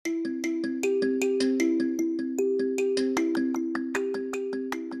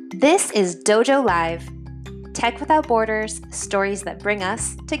This is Dojo Live, Tech Without Borders, stories that bring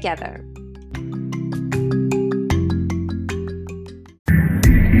us together.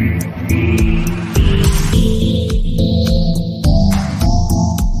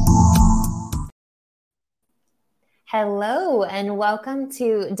 Hello and welcome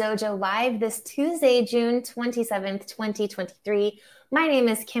to Dojo Live this Tuesday, June 27th, 2023. My name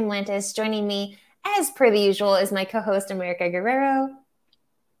is Kim Lantis. Joining me, as per the usual, is my co-host, America Guerrero.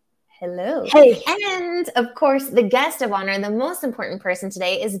 Hello. Hey. And of course, the guest of honor, the most important person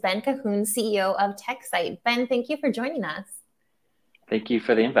today, is Ben Cahoon, CEO of TechSite. Ben, thank you for joining us. Thank you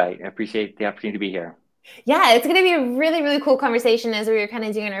for the invite. I appreciate the opportunity to be here. Yeah, it's going to be a really, really cool conversation as we were kind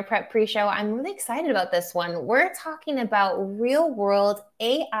of doing our prep pre-show. I'm really excited about this one. We're talking about real-world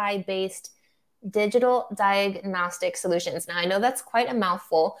AI-based digital diagnostic solutions. Now, I know that's quite a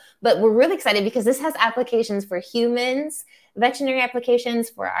mouthful, but we're really excited because this has applications for humans, veterinary applications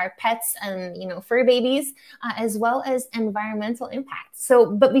for our pets and, fur babies, as well as environmental impact.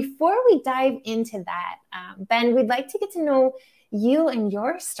 But before we dive into that, Ben, we'd like to get to know you and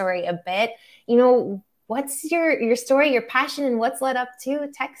your story a bit. What's your story, your passion, and what's led up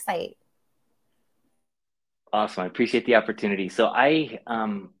to TechSite? Awesome. I appreciate the opportunity. So I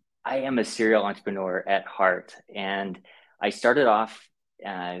am a serial entrepreneur at heart, and I started off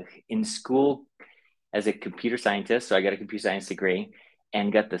in school as a computer scientist. So I got a computer science degree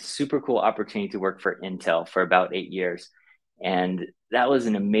and got the super cool opportunity to work for Intel for about 8 years. And that was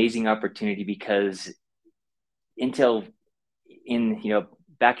an amazing opportunity because Intel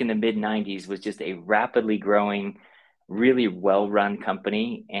back in the mid 90s was just a rapidly growing, really well-run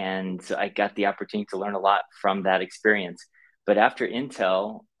company. And so I got the opportunity to learn a lot from that experience. But after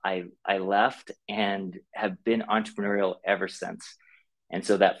Intel, I left and have been entrepreneurial ever since. And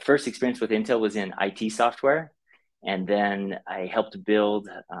so that first experience with Intel was in IT software. And then I helped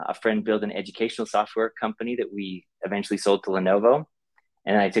a friend build an educational software company that we eventually sold to Lenovo.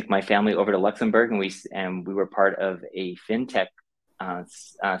 And I took my family over to Luxembourg, and we were part of a fintech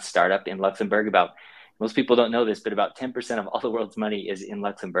startup in Luxembourg. Most people don't know this, but about 10% of all the world's money is in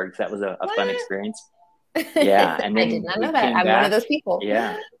Luxembourg. So that was a fun experience. Yeah. And then I did not know that. I'm one of those people.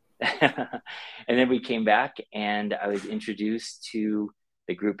 Yeah. And then we came back and I was introduced to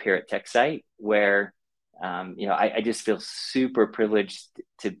the group here at TechSite where, I just feel super privileged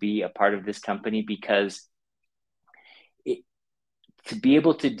to be a part of this company because to be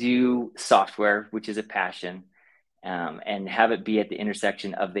able to do software, which is a passion, and have it be at the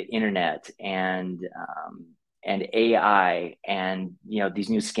intersection of the internet and AI and these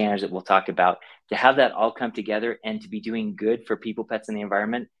new scanners that we'll talk about, to have that all come together and to be doing good for people, pets, and the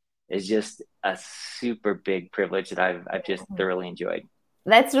environment is just a super big privilege that I've just thoroughly enjoyed.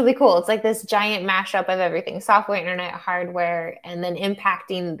 That's really cool. It's like this giant mashup of everything: software, internet, hardware, and then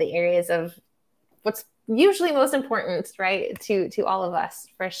impacting the areas of what's usually most important, right, to all of us,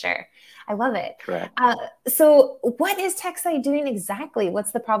 for sure. I love it. Correct. So what is TechSite doing exactly?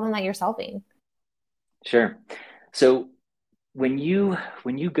 What's the problem that you're solving? Sure. So when you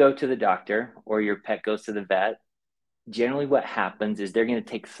go to the doctor or your pet goes to the vet, generally what happens is they're going to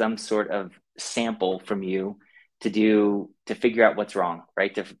take some sort of sample from you to figure out what's wrong,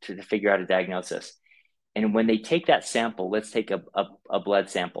 right? To figure out a diagnosis. And when they take that sample, let's take a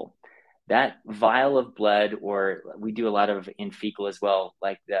blood sample. That vial of blood, or we do a lot of in fecal as well,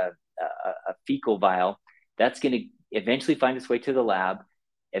 like a fecal vial, that's going to eventually find its way to the lab,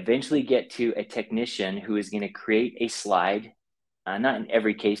 eventually get to a technician who is going to create a slide. Not in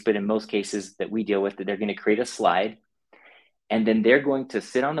every case, but in most cases that we deal with, they're going to create a slide. And then they're going to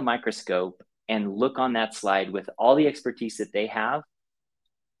sit on the microscope and look on that slide with all the expertise that they have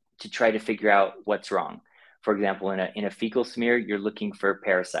to try to figure out what's wrong. For example, in a fecal smear, you're looking for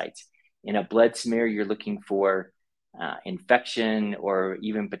parasites. In a blood smear, you're looking for infection or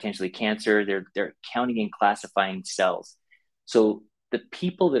even potentially cancer. They're counting and classifying cells. So the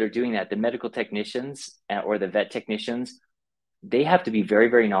people that are doing that, the medical technicians or the vet technicians, they have to be very,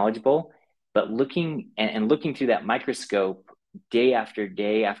 very knowledgeable. But looking through that microscope day after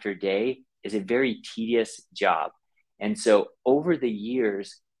day after day is a very tedious job. And so over the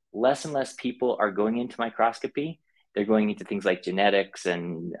years, less and less people are going into microscopy. They're going into things like genetics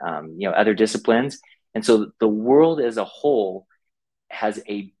and other disciplines. And so the world as a whole has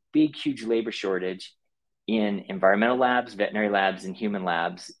a big, huge labor shortage in environmental labs, veterinary labs, and human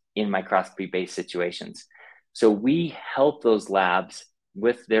labs in microscopy-based situations. So we help those labs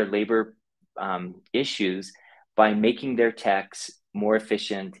with their labor issues by making their techs more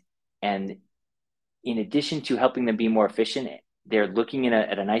efficient. And in addition to helping them be more efficient, they're looking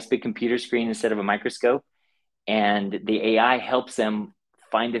at a nice big computer screen instead of a microscope. And the AI helps them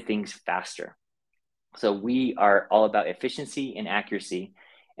find the things faster. So we are all about efficiency and accuracy.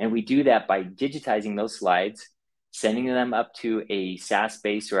 And we do that by digitizing those slides, sending them up to a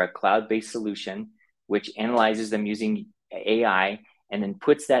SaaS-based or a cloud-based solution, which analyzes them using AI and then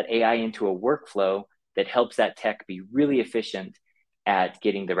puts that AI into a workflow that helps that tech be really efficient at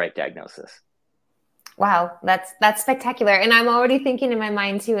getting the right diagnosis. Wow, that's spectacular. And I'm already thinking in my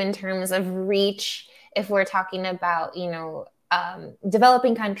mind too in terms of reach. If we're talking about,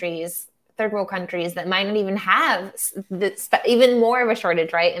 developing countries, third world countries that might not even have even more of a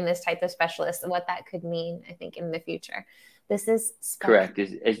shortage, right, in this type of specialist, and what that could mean, I think, in the future. This is Correct.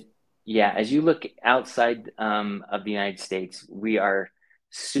 As you look outside of the United States, we are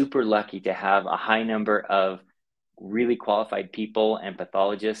super lucky to have a high number of really qualified people and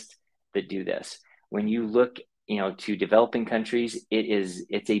pathologists that do this. When you look, to developing countries,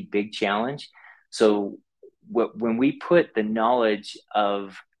 it's a big challenge. So when we put the knowledge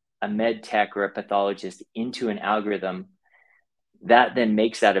of a med tech or a pathologist into an algorithm, that then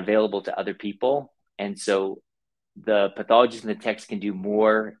makes that available to other people. And so the pathologists and the techs can do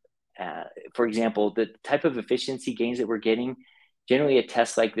more. For example, the type of efficiency gains that we're getting, generally a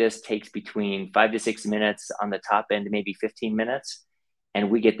test like this takes between 5 to 6 minutes on the top end, maybe 15 minutes. And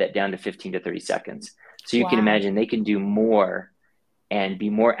we get that down to 15 to 30 seconds. So you can imagine they can do more and be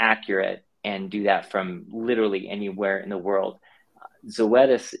more accurate and do that from literally anywhere in the world.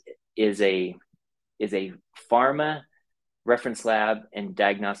 Zoetis is a pharma reference lab and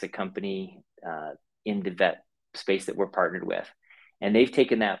diagnostic company in the vet space that we're partnered with. And they've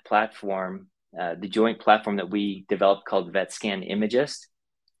taken that platform, the joint platform that we developed called VetScan Imagist,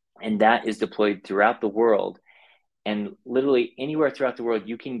 and that is deployed throughout the world. And literally anywhere throughout the world,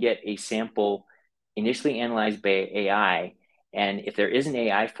 you can get a sample initially analyzed by AI. And if there is an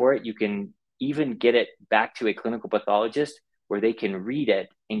AI for it, you can even get it back to a clinical pathologist where they can read it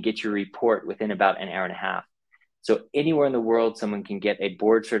and get your report within about an hour and a half. So anywhere in the world, someone can get a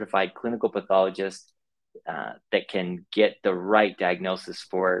board certified clinical pathologist that can get the right diagnosis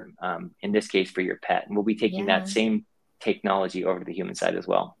for, in this case, for your pet. And we'll be taking that same technology over to the human side as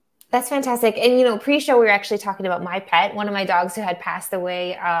well. That's fantastic. And, pre-show, we were actually talking about my pet, one of my dogs who had passed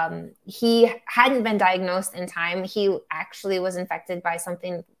away. He hadn't been diagnosed in time. He actually was infected by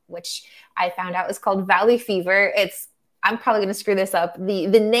something which I found out is called valley fever. I'm probably going to screw this up. The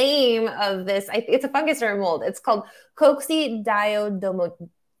name of this, it's a fungus or a mold. It's called coccidioidomo.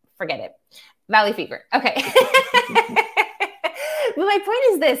 Forget it. Valley fever. Okay. But my point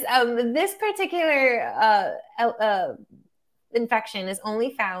is this. This particular infection is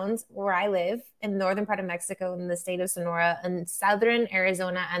only found where I live in the northern part of Mexico, in the state of Sonora, and southern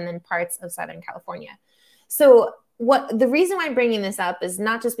Arizona, and then parts of Southern California. So the reason why I'm bringing this up is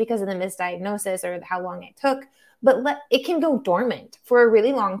not just because of the misdiagnosis or how long it took, but it can go dormant for a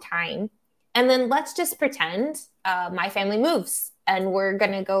really long time. And then let's just pretend my family moves and we're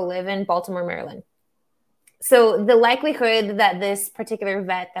going to go live in Baltimore, Maryland. So the likelihood that this particular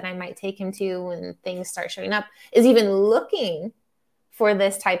vet that I might take him to when things start showing up is even looking for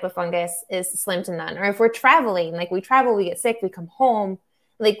this type of fungus is slim to none. Or if we're traveling, like we travel, we get sick, we come home,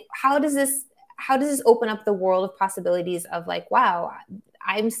 like how does this open up the world of possibilities of like, wow,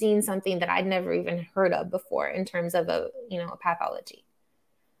 I'm seeing something that I'd never even heard of before in terms of a pathology.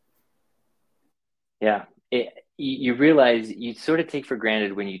 Yeah. You realize you sort of take for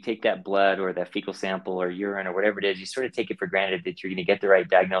granted when you take that blood or that fecal sample or urine or whatever it is, you sort of take it for granted that you're going to get the right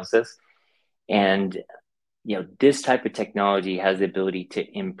diagnosis. And, this type of technology has the ability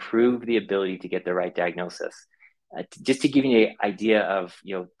to improve the ability to get the right diagnosis. Just to give you an idea of,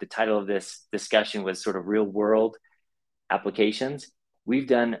 the title of this discussion was sort of real world applications. We've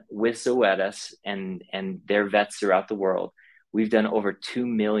done with Zoetis and their vets throughout the world, we've done over 2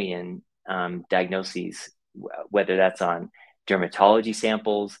 million diagnoses, whether that's on dermatology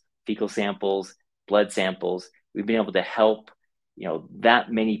samples, fecal samples, blood samples. We've been able to help,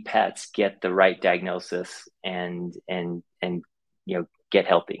 that many pets get the right diagnosis and get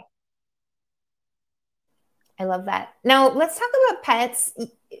healthy. I love that. Now let's talk about pets.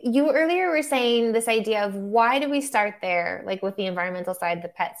 You earlier were saying this idea of why do we start there, like with the environmental side, the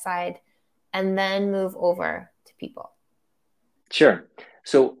pet side, and then move over to people? Sure.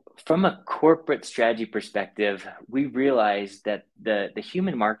 So from a corporate strategy perspective, we realize that the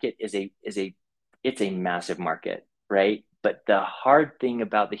human market is a massive market, right? But the hard thing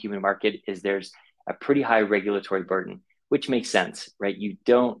about the human market is there's a pretty high regulatory burden, which makes sense, right? We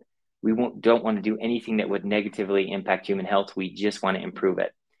don't want to do anything that would negatively impact human health. We just want to improve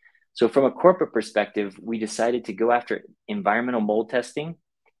it. So from a corporate perspective, we decided to go after environmental mold testing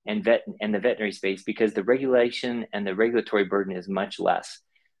and the veterinary space because the regulation and the regulatory burden is much less.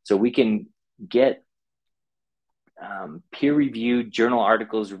 So we can get peer-reviewed journal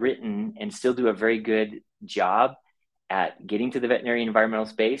articles written and still do a very good job at getting to the veterinary environmental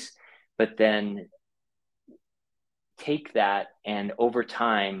space, but then take that and over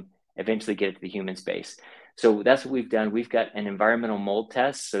time eventually get it to the human space. So that's what we've done. We've got an environmental mold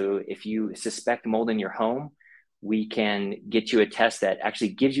test. So if you suspect mold in your home, we can get you a test that actually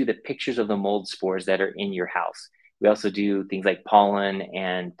gives you the pictures of the mold spores that are in your house. We also do things like pollen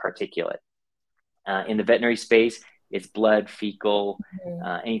and particulate. In the veterinary space, it's blood, fecal,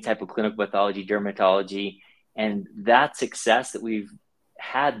 any type of clinical pathology, dermatology. And that success that we've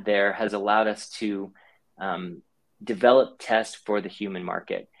had there has allowed us to develop tests for the human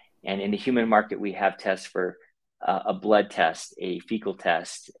market. And in the human market, we have tests for a blood test, a fecal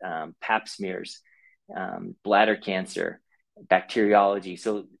test, pap smears, bladder cancer, bacteriology.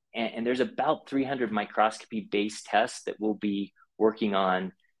 So, and there's about 300 microscopy-based tests that we'll be working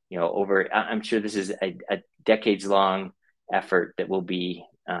on, over, I'm sure this is a decades-long effort that we'll be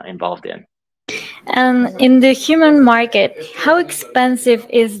involved in. And in the human market, how expensive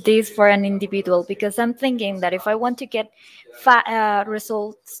is this for an individual? Because I'm thinking that if I want to get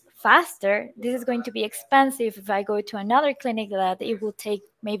results faster, this is going to be expensive. If I go to another clinic, that it will take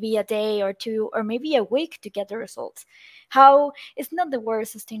maybe a day or two or maybe a week to get the results. How, it's not the word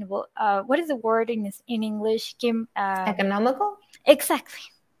sustainable. What is the word in English, Kim? Economical? Exactly.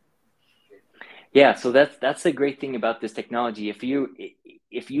 Yeah, so that's the great thing about this technology. If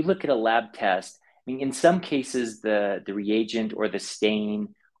you look at a lab test, I mean, in some cases the reagent or the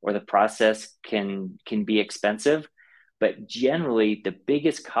stain or the process can be expensive, but generally the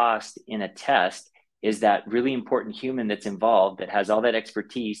biggest cost in a test is that really important human that's involved that has all that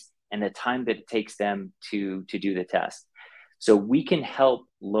expertise and the time that it takes them to do the test. So we can help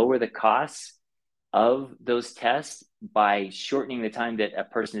lower the costs of those tests by shortening the time that a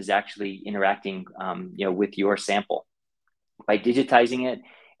person is actually interacting, with your sample. By digitizing it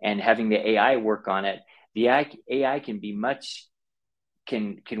and having the AI work on it, the AI can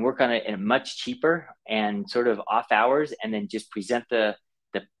work on it in a much cheaper and sort of off hours, and then just present the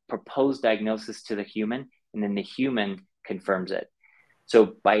proposed diagnosis to the human, and then the human confirms it.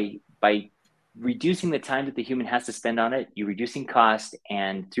 So by reducing the time that the human has to spend on it, you're reducing cost.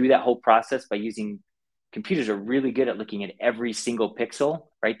 And through that whole process, by using computers are really good at looking at every single pixel,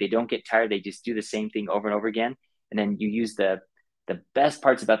 right? They don't get tired. They just do the same thing over and over again. And then you use the best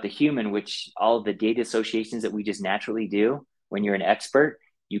parts about the human, which all of the data associations that we just naturally do when you're an expert,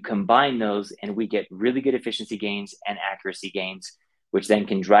 you combine those and we get really good efficiency gains and accuracy gains, which then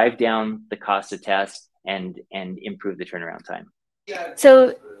can drive down the cost of tests and improve the turnaround time.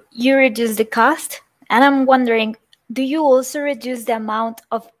 So you reduce the cost, and I'm wondering, do you also reduce the amount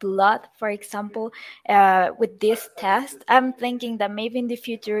of blood, for example, with this test? I'm thinking that maybe in the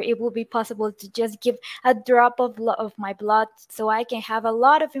future it will be possible to just give a drop of my blood so I can have a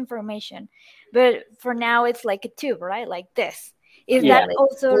lot of information. But for now, it's like a tube, right? Like this. Is that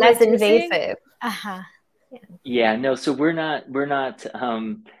also less reducing? invasive? Uh-huh. Yeah, no, so we're not,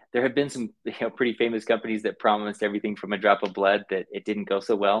 there have been some, pretty famous companies that promised everything from a drop of blood that it didn't go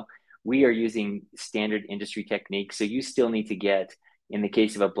so well. We are using standard industry techniques. So you still need to get, in the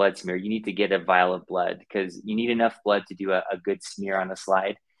case of a blood smear, you need to get a vial of blood because you need enough blood to do a good smear on a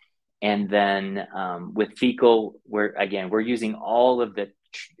slide. And then with fecal, we're using all of the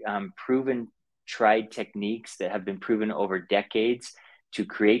proven, tried techniques that have been proven over decades to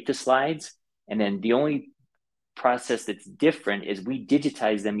create the slides. And then the only process that's different is we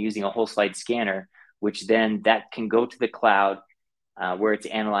digitize them using a whole slide scanner, which then that can go to the cloud where it's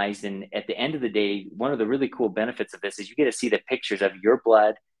analyzed. And at the end of the day, one of the really cool benefits of this is you get to see the pictures of your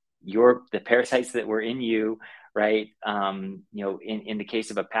blood, the parasites that were in you, right? In the case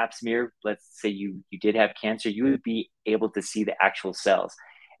of a pap smear, let's say you did have cancer, you would be able to see the actual cells.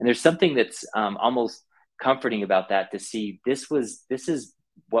 And there's something that's almost comforting about that, to see this is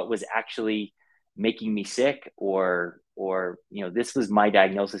what was actually making me sick, or this was my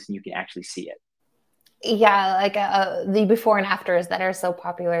diagnosis, and you can actually see it. Yeah, like the before and afters that are so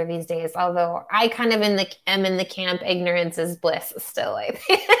popular these days. Although I kind of am in the camp ignorance is bliss still, I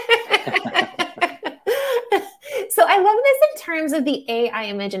think. So I love this in terms of the AI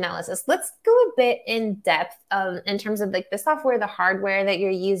image analysis. Let's go a bit in depth in terms of like the software, the hardware that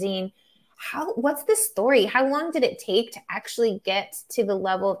you're using. What's the story? How long did it take to actually get to the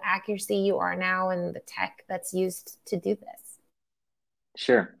level of accuracy you are now and the tech that's used to do this?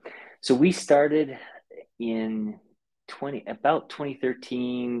 Sure. So we started in about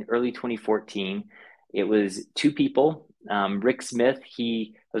 2013, early 2014. It was two people Rick Smith,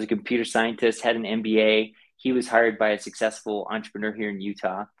 he was a computer scientist, had an MBA. He was hired by a successful entrepreneur here in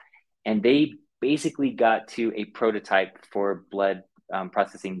Utah, and they basically got to a prototype for blood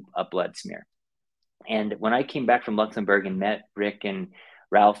processing a blood smear. And when I came back from Luxembourg and met Rick and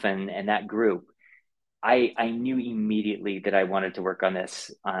Ralph and that group, I knew immediately that I wanted to work on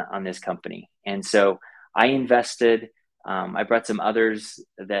this company. And so I invested. I brought some others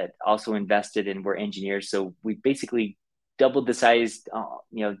that also invested and were engineers. So we basically doubled the size,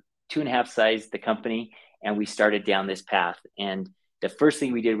 2.5 size the company, and we started down this path. And the first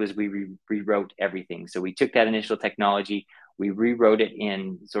thing we did was we rewrote everything. So we took that initial technology, we rewrote it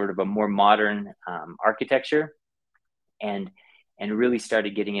in sort of a more modern architecture, and really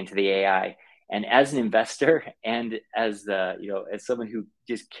started getting into the AI. And as an investor and as as someone who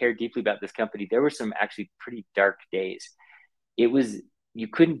just cared deeply about this company, there were some actually pretty dark days. You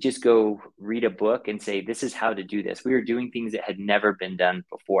couldn't just go read a book and say, this is how to do this. We were doing things that had never been done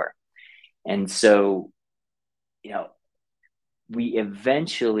before. And so, we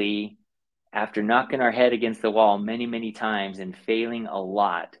eventually, after knocking our head against the wall many, many times and failing a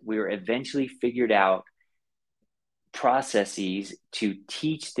lot, we were eventually figured out processes to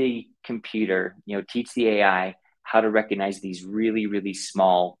teach the computer, teach the AI how to recognize these really, really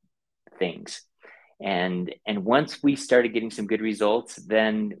small things. And once we started getting some good results,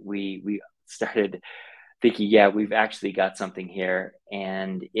 then we started thinking, yeah, we've actually got something here.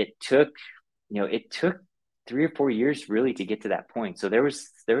 And it took 3 or 4 years really to get to that point. So there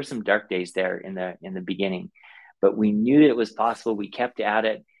were some dark days there in the beginning, but we knew that it was possible. We kept at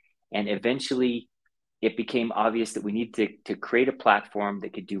it, and eventually it became obvious that we needed to create a platform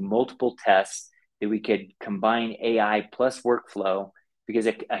that could do multiple tests, that we could combine AI plus workflow, because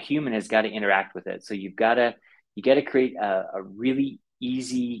a human has got to interact with it. So you got to create a really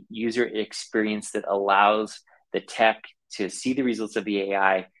easy user experience that allows the tech to see the results of the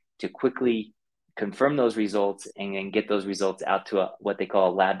AI, to quickly confirm those results, and then get those results out to what they call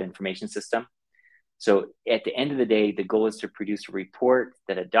a lab information system. So at the end of the day, the goal is to produce a report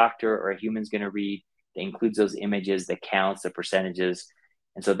that a doctor or a human is going to read, that includes those images, the counts, the percentages.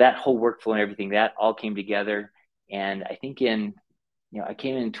 And so that whole workflow and everything, that all came together. And I think I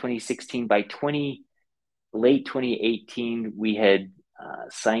came in 2016. By late 2018, we had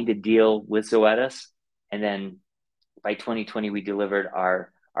signed a deal with Zoetis. And then by 2020, we delivered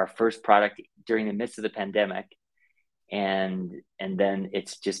our first product during the midst of the pandemic. And then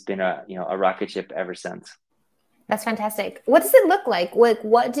it's just been a rocket ship ever since. That's fantastic. What does it look like?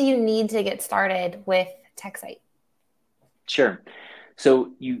 What do you need to get started with TechSite? Sure.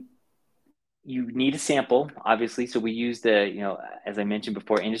 So you need a sample, obviously. So we use as I mentioned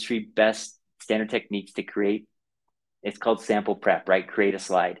before, industry best standard techniques to create. It's called sample prep, right? Create a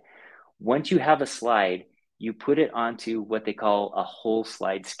slide. Once you have a slide, you put it onto what they call a whole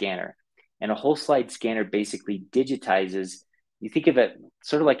slide scanner. And a whole slide scanner basically digitizes. You think of it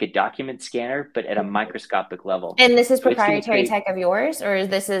sort of like a document scanner, but at a microscopic level. And this is proprietary tech of yours, or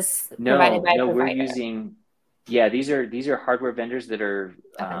this is provided by a provider? We're using, these are hardware vendors that are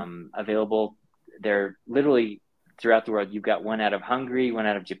available. They're literally throughout the world. You've got one out of Hungary, one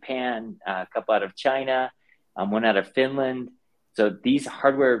out of Japan, a couple out of China, one out of Finland. So these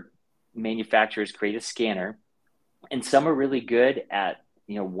hardware manufacturers create a scanner, and some are really good at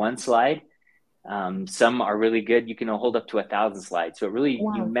one slide. Some are really good. You can hold up to 1,000 slides. So it really,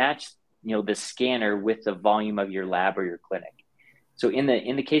 you match, the scanner with the volume of your lab or your clinic. So in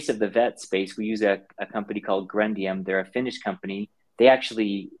the case of the vet space, we use a company called Grundium. They're a Finnish company. They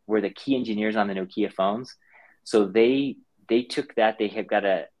actually were the key engineers on the Nokia phones. So they took that. They have got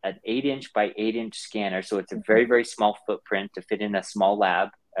an 8-inch by 8-inch scanner. So it's a very, very small footprint to fit in a small lab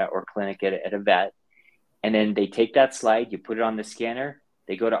or clinic at a vet. And then they take that slide, you put it on the scanner,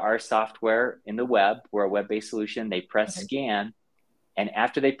 they go to our software in the web. We're a web-based solution. They press scan. And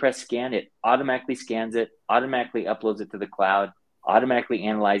after they press scan, it automatically scans it, automatically uploads it to the cloud, automatically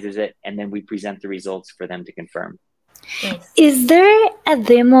analyzes it, and then we present the results for them to confirm. Nice. Is there a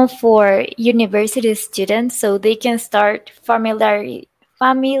demo for university students so they can start familiarizing?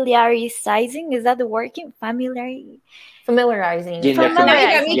 Is that the working? Familiarizing. Now you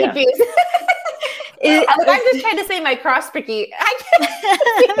got me confused. I'm just trying to say my cross-picky. I can't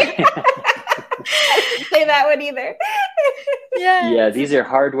say that one either. Yeah, these are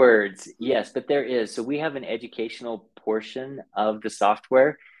hard words. Yes, but there is. So we have an educational portion of the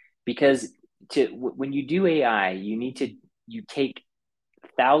software, because when you do AI, you take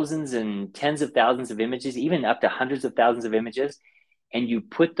thousands and tens of thousands of images, even up to hundreds of thousands of images, and you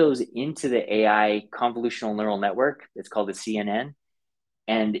put those into the AI convolutional neural network. It's called a CNN.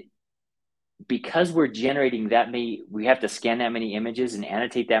 And because we're generating that many, we have to scan that many images and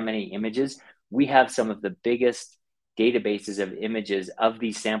annotate that many images. We have some of the biggest databases of images of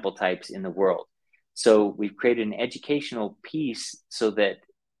these sample types in the world. So we've created an educational piece so that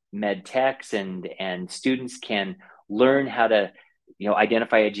med techs and students can learn how to,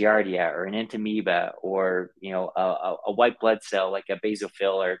 identify a giardia or an entamoeba or, a white blood cell like a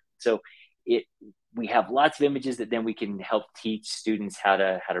basophil. Or so it, we have lots of images that then we can help teach students how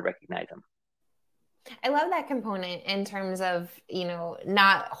to recognize them. I love that component in terms of,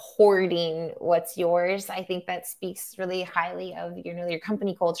 not hoarding what's yours. I think that speaks really highly of your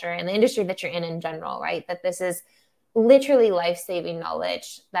company culture and the industry that you're in general, right? That this is literally life-saving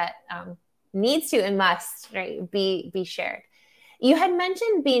knowledge that needs to and must, right, be shared. You had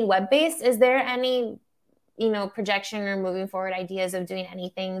mentioned being web-based. Is there any, projection or moving forward ideas of doing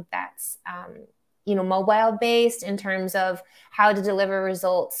anything that's, mobile-based in terms of how to deliver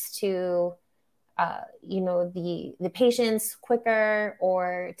results to the patients quicker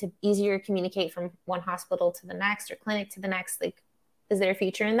or to easier communicate from one hospital to the next or clinic to the next? Like, is there a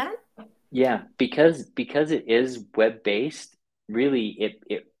future in that? Yeah, because it is web based, really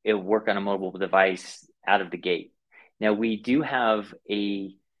it work on a mobile device out of the gate. Now we do have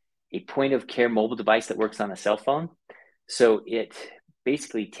a point of care mobile device that works on a cell phone. So it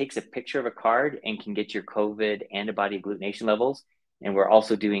basically takes a picture of a card and can get your COVID antibody agglutination levels. And we're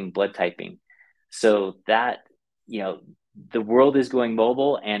also doing blood typing. So that, the world is going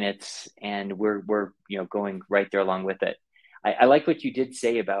mobile and we're going right there along with it. I like what you did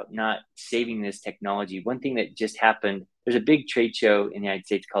say about not saving this technology. One thing that just happened, there's a big trade show in the United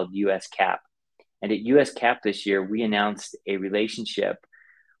States called US CAP. And at US CAP this year, we announced a relationship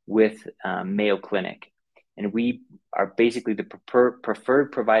with Mayo Clinic. And we are basically the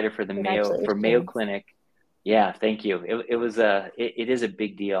preferred provider for the Mayo Clinic. Yeah, thank you. It is a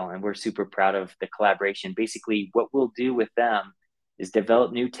big deal, and we're super proud of the collaboration. Basically, what we'll do with them is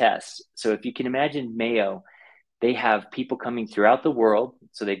develop new tests. So if you can imagine Mayo, they have people coming throughout the world.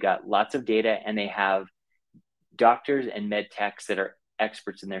 So they've got lots of data and they have doctors and med techs that are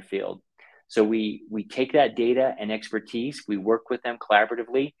experts in their field. So we take that data and expertise, we work with them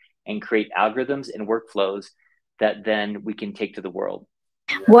collaboratively and create algorithms and workflows that then we can take to the world.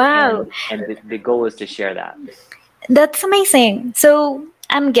 Wow. And the goal is to share that. That's amazing. So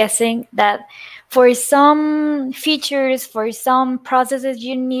I'm guessing that for some features, for some processes,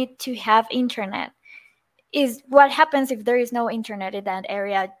 you need to have internet. Is what happens if there is no internet in that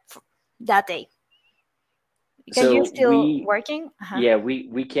area that day? Can you still working? Yeah,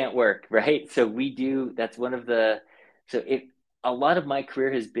 we can't work, right? So we do, that's one of the, so if a lot of my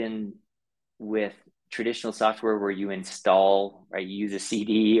career has been with traditional software where you install, right? You use a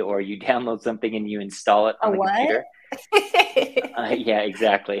CD or you download something and you install it on the computer. Yeah,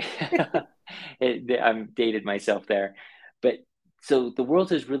 exactly. I'm dated myself there. But so the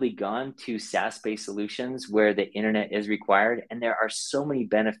world has really gone to SaaS-based solutions where the internet is required. And there are so many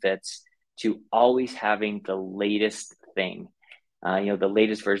benefits to always having the latest thing, the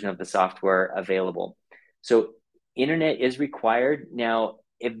latest version of the software available. So internet is required. Now,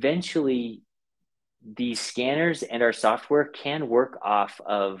 eventually, these scanners and our software can work off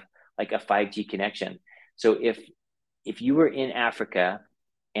of like a 5G connection. So if you were in Africa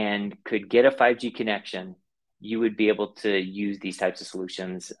and could get a 5G connection, you would be able to use these types of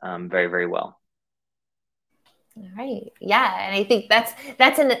solutions very, very well. All right. Yeah. And I think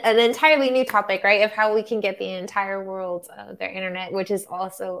that's an entirely new topic, right? Of how we can get the entire world their internet, which is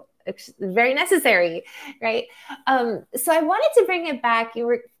also very necessary, right? So I wanted to bring it back.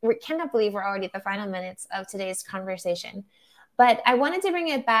 We cannot believe we're already at the final minutes of today's conversation. But I wanted to bring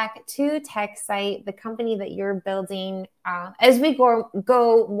it back to TechSite, the company that you're building. As we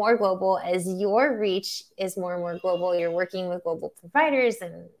go more global, as your reach is more and more global, you're working with global providers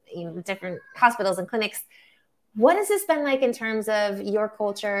and different hospitals and clinics. What has this been like in terms of your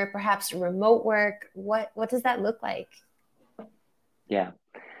culture, perhaps remote work? What does that look like? Yeah.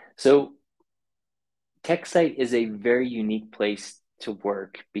 So TechSite is a very unique place to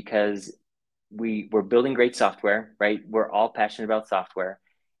work because we're building great software, right? We're all passionate about software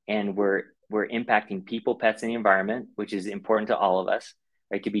and we're impacting people, pets, and the environment, which is important to all of us,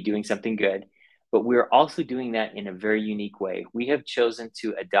 right? To be doing something good. But we're also doing that in a very unique way. We have chosen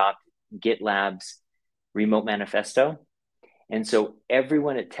to adopt GitLab's remote manifesto. And so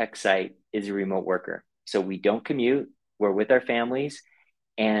everyone at TechSite is a remote worker. So we don't commute, we're with our families,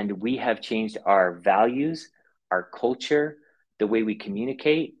 and we have changed our values, our culture, the way we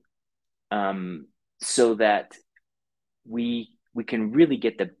communicate, so that we can really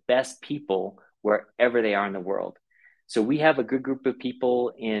get the best people wherever they are in the world. So we have a good group of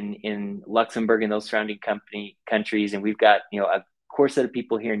people in Luxembourg and those surrounding countries, and we've got a core set of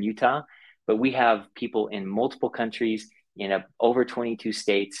people here in Utah, but we have people in multiple countries in over 22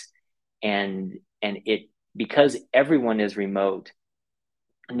 states, and it because everyone is remote,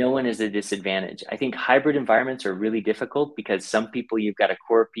 no one is at a disadvantage. I think hybrid environments are really difficult because some people, you've got a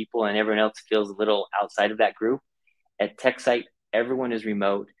core of people and everyone else feels a little outside of that group. At TechSite, everyone is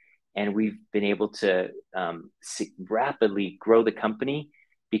remote, and we've been able to rapidly grow the company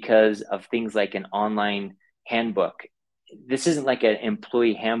because of things like an online handbook. This isn't like an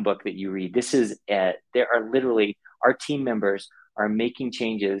employee handbook that you read. There are literally, our team members are making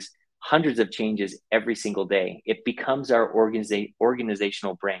changes, hundreds of changes every single day. It becomes our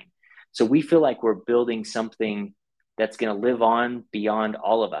organizational brain. So we feel like we're building something that's going to live on beyond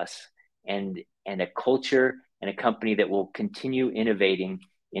all of us, and a culture and a company that will continue innovating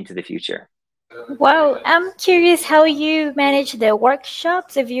into the future. Wow, I'm curious how you manage the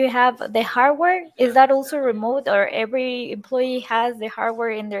workshops. If you have the hardware, is that also remote, or every employee has the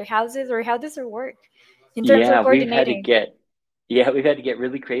hardware in their houses, or how does it work in terms of Yeah, coordinating? we've had to get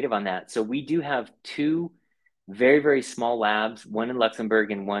really creative on that. So we do have two very, very small labs, one in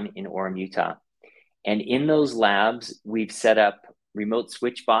Luxembourg and one in Orem, Utah. And in those labs, we've set up remote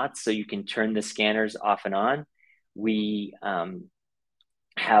switch bots so you can turn the scanners off and on. We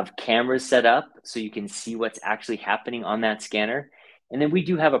have cameras set up so you can see what's actually happening on that scanner. And then we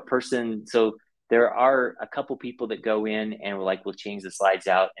do have a person. So there are a couple people that go in and we'll change the slides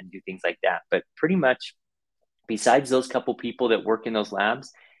out and do things like that. But pretty much besides those couple people that work in those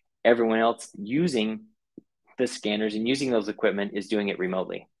labs, everyone else using the scanners and using those equipment is doing it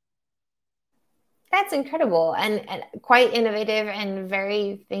remotely. That's incredible and quite innovative and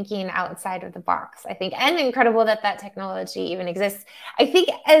very thinking outside of the box, I think, and incredible that that technology even exists. I think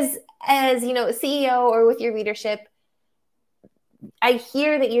as CEO or with your leadership, I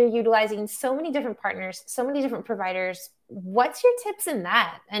hear that you're utilizing so many different partners, so many different providers. What's your tips in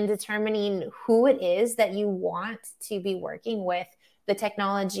that and determining who it is that you want to be working with, the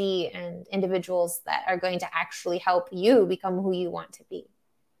technology and individuals that are going to actually help you become who you want to be?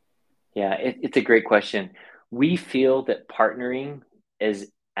 Yeah, it's a great question. We feel that partnering is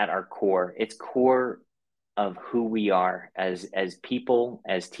at our core. It's core of who we are as people,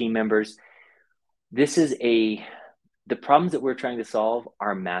 as team members. This is the problems that we're trying to solve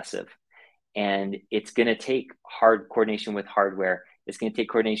are massive, and it's going to take hard coordination with hardware. It's going to take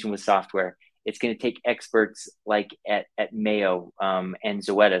coordination with software. It's going to take experts like at Mayo and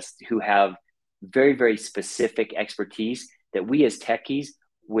Zoetis who have very, very specific expertise that we as techies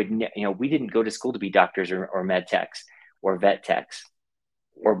we didn't go to school to be doctors or med techs or vet techs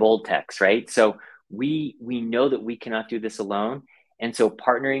or bold techs, right? So we know that we cannot do this alone. And so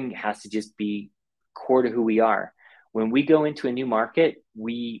partnering has to just be core to who we are. When we go into a new market,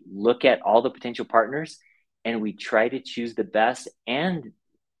 we look at all the potential partners and we try to choose the best and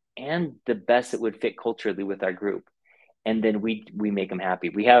the best that would fit culturally with our group. And then we make them happy.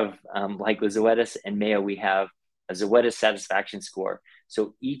 We have, like with Zoetis and Mayo, we have a Zoetis satisfaction score.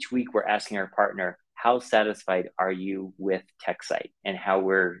 So each week we're asking our partner, how satisfied are you with TechSite and how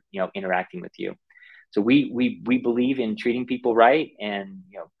we're interacting with you? So we believe in treating people right, and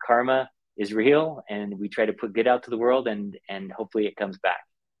karma is real, and we try to put good out to the world, and hopefully it comes back.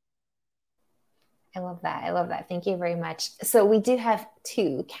 I love that. I love that. Thank you very much. So we do have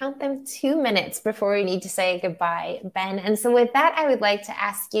count them, 2 minutes before we need to say goodbye, Ben. And so with that, I would like to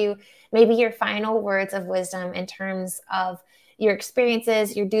ask you maybe your final words of wisdom in terms of your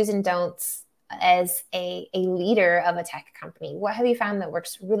experiences, your do's and don'ts as a leader of a tech company. What have you found that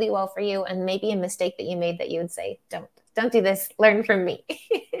works really well for you, and maybe a mistake that you made that you would say, don't do this, learn from me?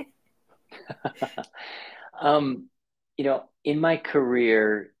 In my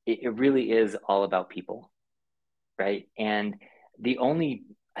career, it really is all about people, right? And the only,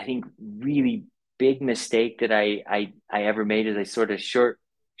 I think, really big mistake that I ever made is I sort of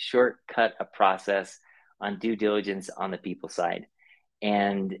shortcut a process on due diligence on the people side.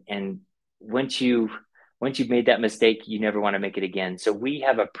 And once you've made that mistake, you never want to make it again. So we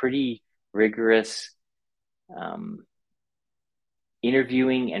have a pretty rigorous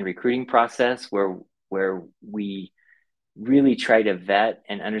interviewing and recruiting process where we really try to vet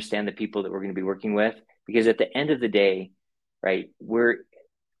and understand the people that we're going to be working with, because at the end of the day, right,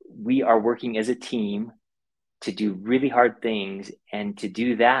 we are working as a team to do really hard things, and to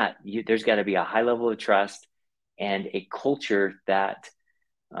do that, there's got to be a high level of trust and a culture that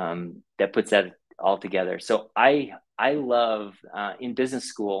puts that all together. So I love in business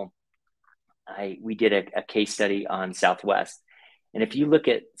school, we did a case study on Southwest, and if you look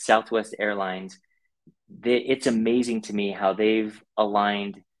at Southwest Airlines, it's amazing to me how they've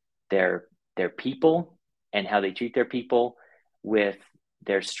aligned their people and how they treat their people with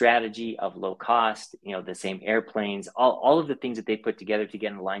their strategy of low cost, the same airplanes, all of the things that they put together to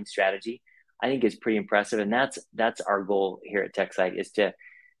get an aligned strategy, I think is pretty impressive. And that's our goal here at TechSite, is to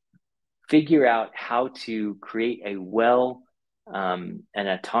figure out how to create an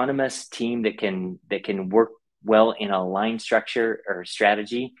autonomous team that can work well in a line structure or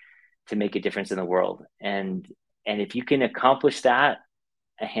strategy to make a difference in the world. And if you can accomplish that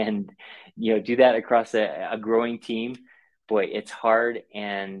and do that across a growing team, boy, it's hard,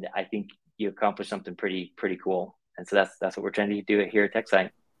 and I think you accomplish something pretty cool. And so that's what we're trying to do here at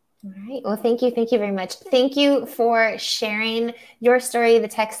TechSite. All right. Well, thank you very much. Thank you for sharing your story, the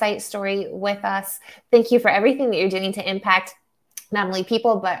TechSite story, with us. Thank you for everything that you're doing to impact not only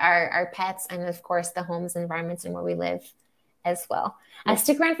people, but our pets, and of course the homes, environments, and where we live as well.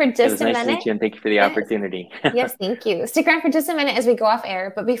 Stick around for just a minute. Nice to meet you, and thank you for the opportunity. Yes, thank you. Stick around for just a minute as we go off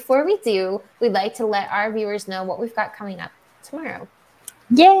air. But before we do, we'd like to let our viewers know what we've got coming up tomorrow.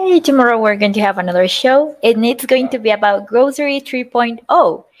 Yay! Tomorrow we're going to have another show, and it's going to be about Grocery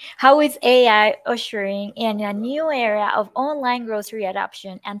 3.0. How is AI ushering in a new era of online grocery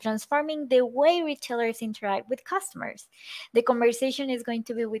adoption and transforming the way retailers interact with customers? The conversation is going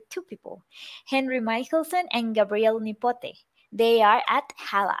to be with two people, Henry Michelson and Gabriel Nipote. They are at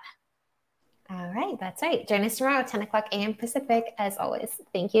HALA. All right, that's right. Join us tomorrow at 10 o'clock a.m. Pacific, as always.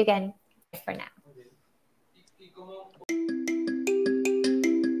 Thank you again for now.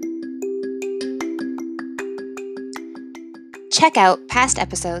 Check out past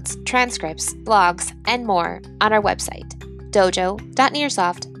episodes, transcripts, blogs, and more on our website,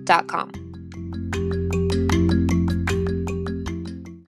 dojo.nearsoft.com.